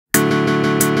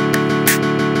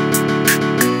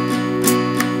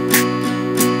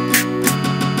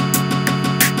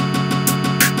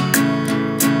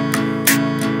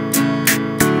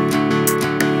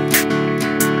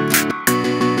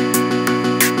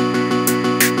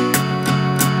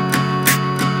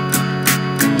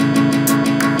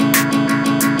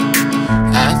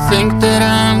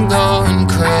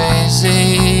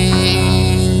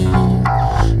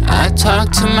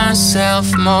to myself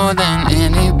more than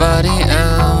anybody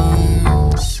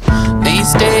else.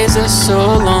 These days are so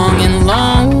long and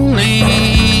lonely.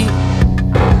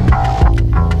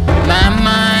 My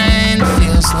mind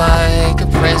feels like a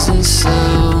prison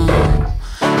cell.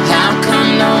 How come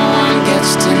no one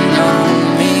gets to know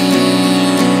me?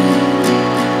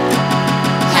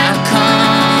 How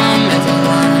come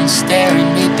everyone's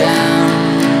staring me down?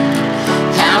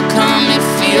 How come it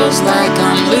feels like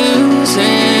I'm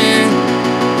losing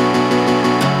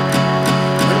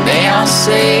when they all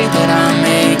say that I'm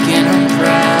making them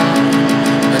proud?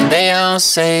 When they all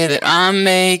say that I'm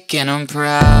making them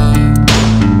proud.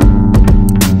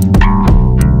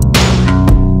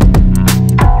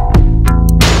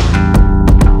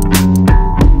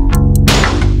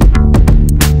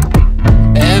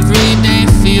 Every day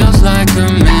feels like a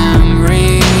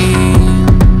memory.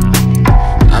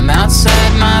 I'm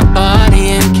outside my body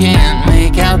and can't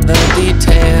make out the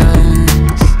details.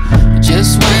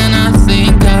 Just when I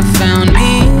think I found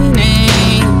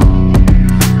meaning,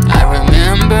 I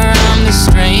remember I'm the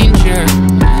stranger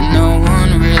and no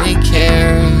one really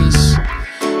cares.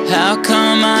 How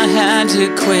come I had to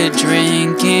quit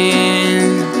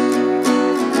drinking?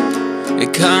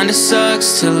 It kinda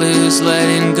sucks to lose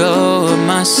letting go of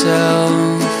myself.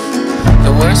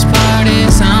 The worst part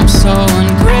is I'm so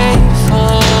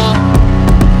ungrateful.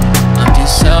 I'm too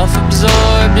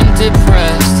self-absorbed and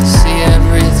depressed to see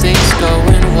everything's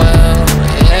going